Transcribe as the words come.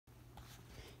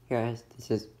Guys, this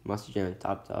is Master Jam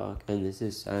Top Dog, and this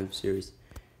is series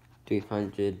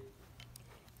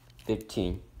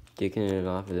 315. Kicking it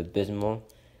off with Abysmal.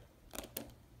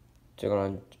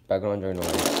 Background Journal.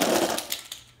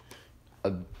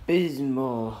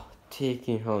 Abysmal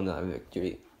taking home that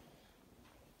victory.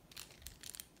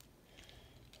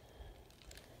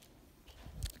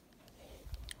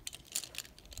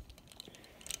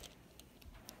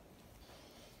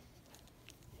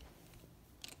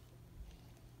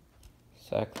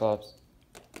 Cyclops,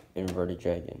 Inverted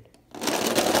Dragon.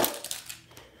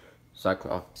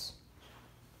 Cyclops.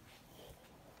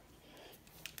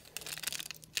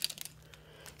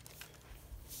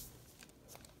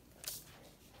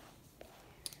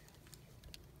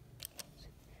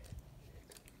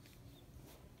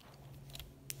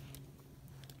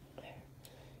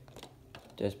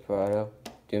 Desperado,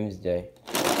 Doomsday.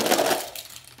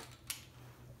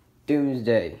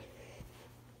 Doomsday.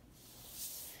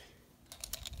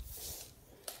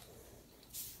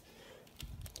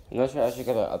 I'm not sure I should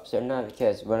get upset or not,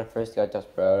 because when I first got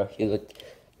Desperado, he looked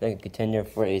like a contender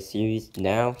for a series.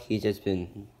 Now, he's just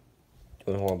been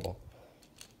doing horrible.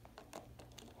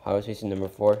 House Chasing number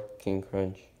 4, King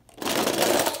Crunch.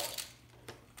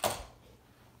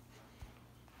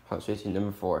 House Chasing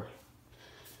number 4.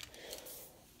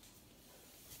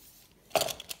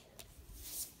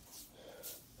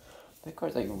 That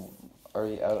card's like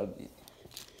already out of the...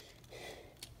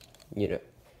 You know.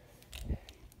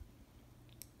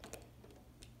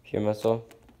 Pure Muscle,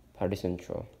 Party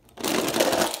Central.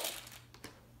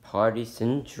 Party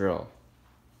Central.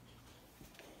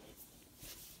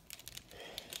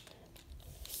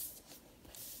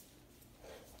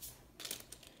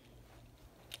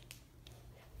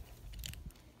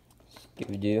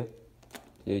 Scooby-Doo,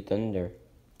 Blue Thunder.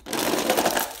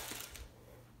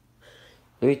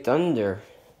 Blue Thunder.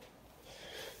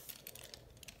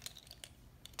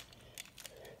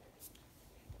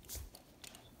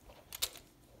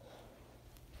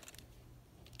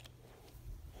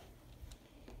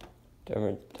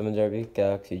 Demo Derby,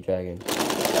 Galaxy Dragon.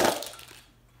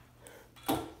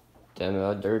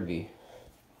 Demo Derby.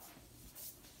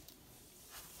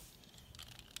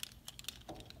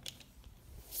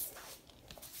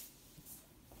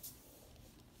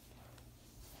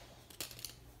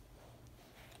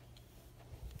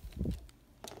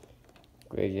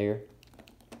 Gravedigger,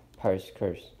 Pirate's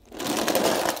Curse.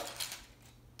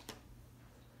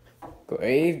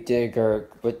 Gravedigger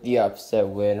with the upset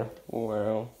win.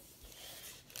 Wow.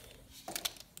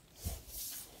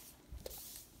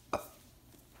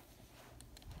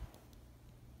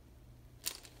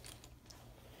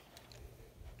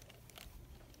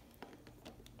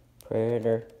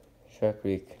 Predator, Shark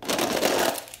Week.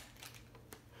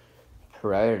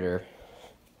 Predator.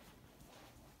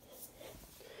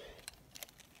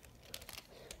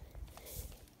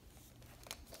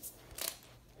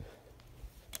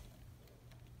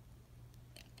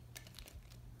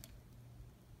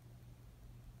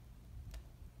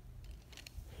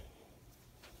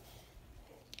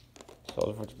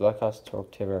 Soldier for the Black Ops,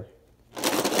 Torque Terror.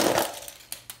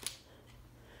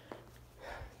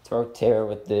 Torque Terror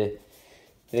with the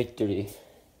victory.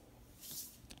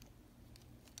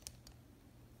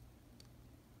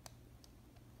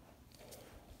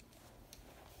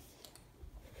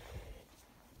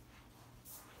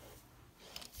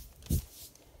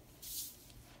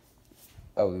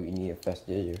 Oh, we need a fast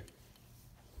digger.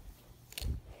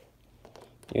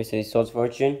 USA Soul's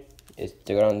Fortune is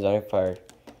the ground on fire.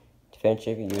 Defense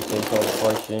champion, USA Soul's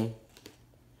Fortune.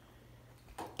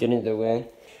 Getting the win.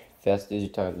 Fast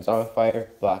digit time. Zonfire,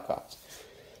 Black Ops.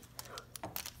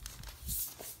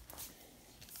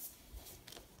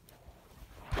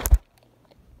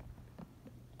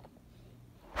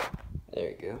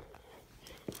 There you go.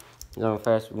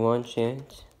 Zonfire's one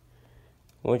chance.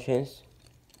 One chance.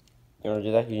 In order to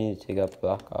do that, you need to take up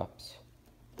Black Ops.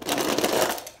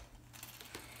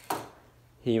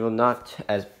 He will not,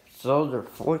 as Soldier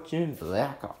Fortune,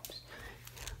 Black Ops.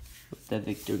 With the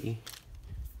victory.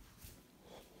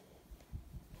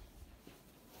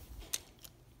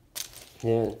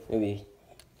 Yeah, maybe.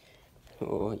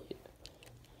 Oh, yeah.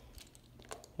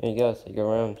 There you go, take a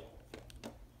round.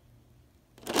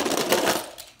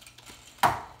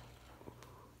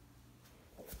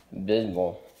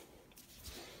 Abysmal.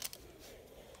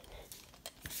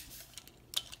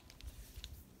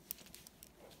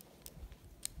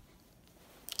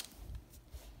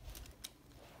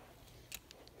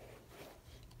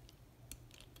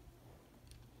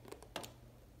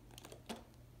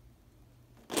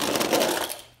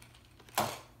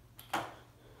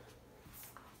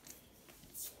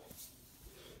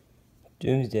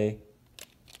 Doomsday.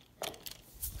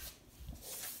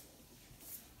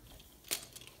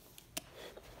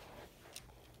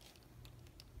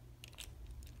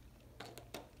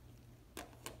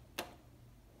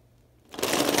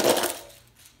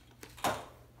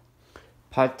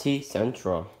 Patti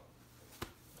Central.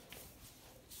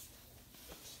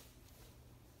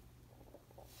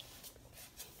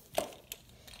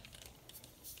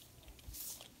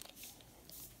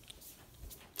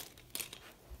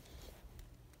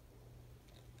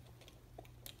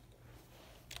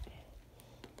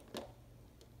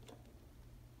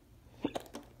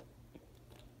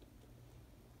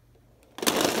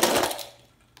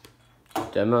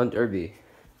 Demo Derby.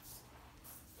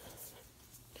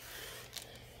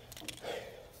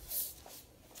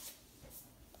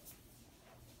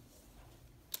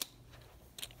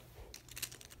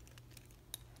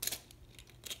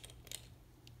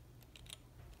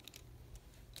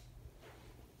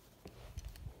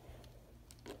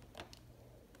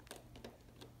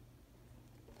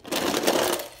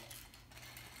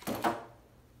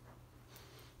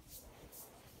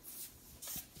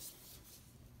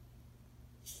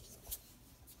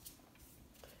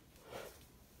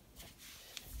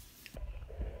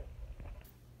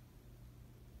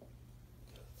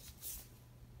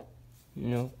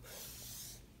 Nope.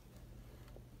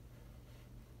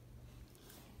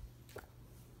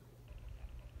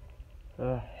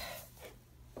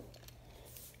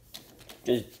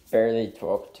 Just barely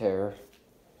 12 terror.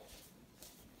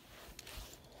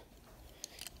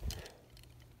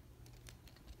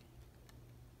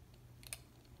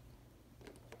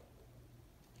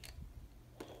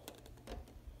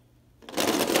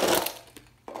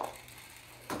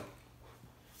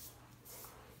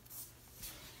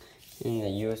 In the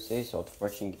USA, Salt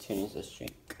Fortune continues the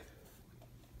streak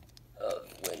of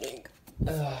winning.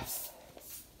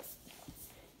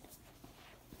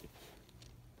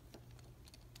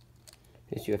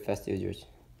 It's your festivals.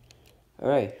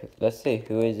 Alright, let's see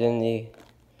who is in the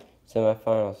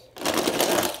semifinals.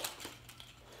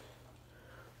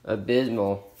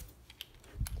 Abysmal.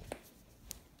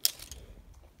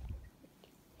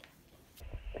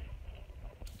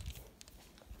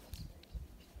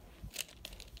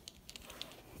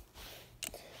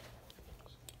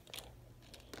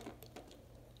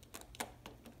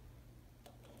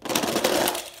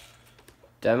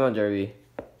 Demo Derby.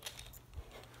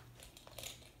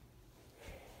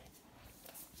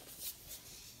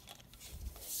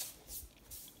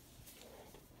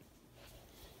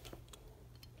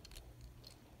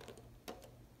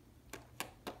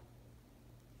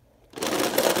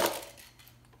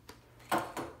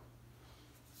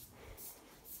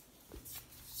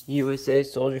 USA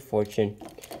Soldier Fortune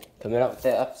coming out with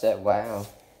that upset. Wow.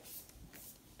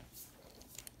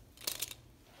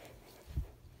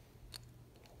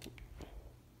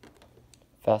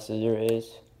 Fast as there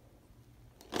is.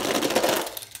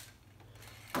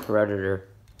 Predator.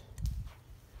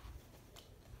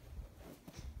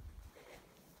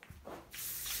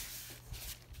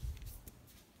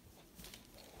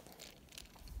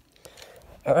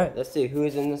 Alright, let's see who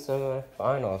is in the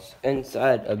semifinals.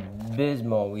 Inside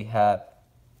Abysmal, we have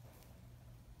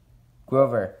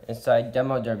Grover. Inside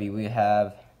Demo Derby, we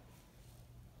have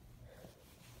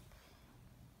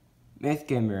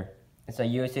Mythgamer.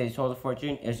 Inside USA Soldier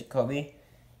Fortune is Kobe.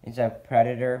 Inside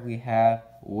Predator, we have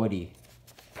Woody.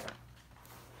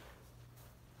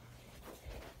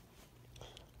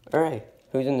 Alright,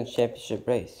 who's in the championship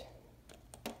race?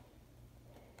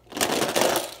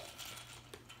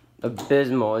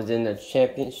 Abysmal is in the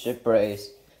championship race.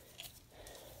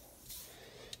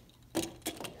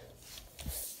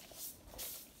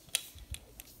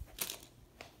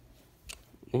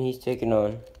 And he's taking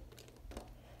on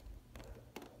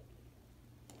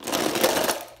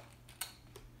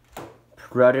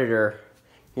Predator.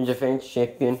 Your defending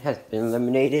champion has been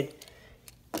eliminated.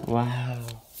 Wow.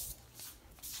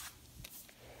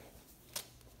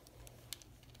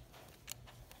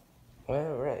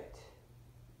 All right.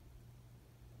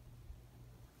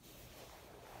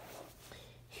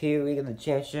 Here we got the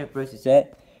championship versus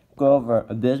set. Grover,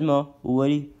 Abysmal,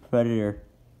 Woody, Predator.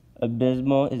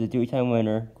 Abysmal is a 3-time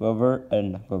winner.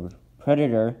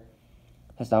 Predator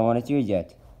has not won a series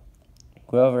yet.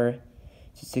 Grover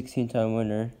is a 16-time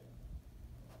winner.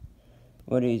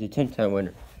 Woody is a 10-time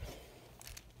winner.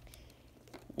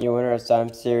 Your winner of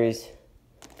Slime Series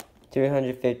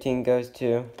 315 goes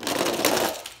to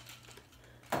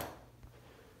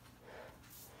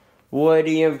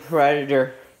Woody and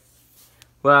Predator.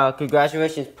 Wow,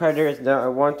 congratulations, Predator is now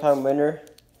a 1-time winner.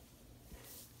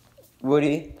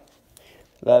 Woody,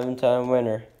 11-time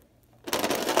winner.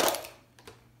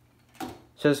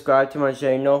 Subscribe to my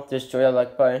channel, destroy the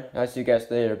like button. I'll see you guys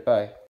later, bye.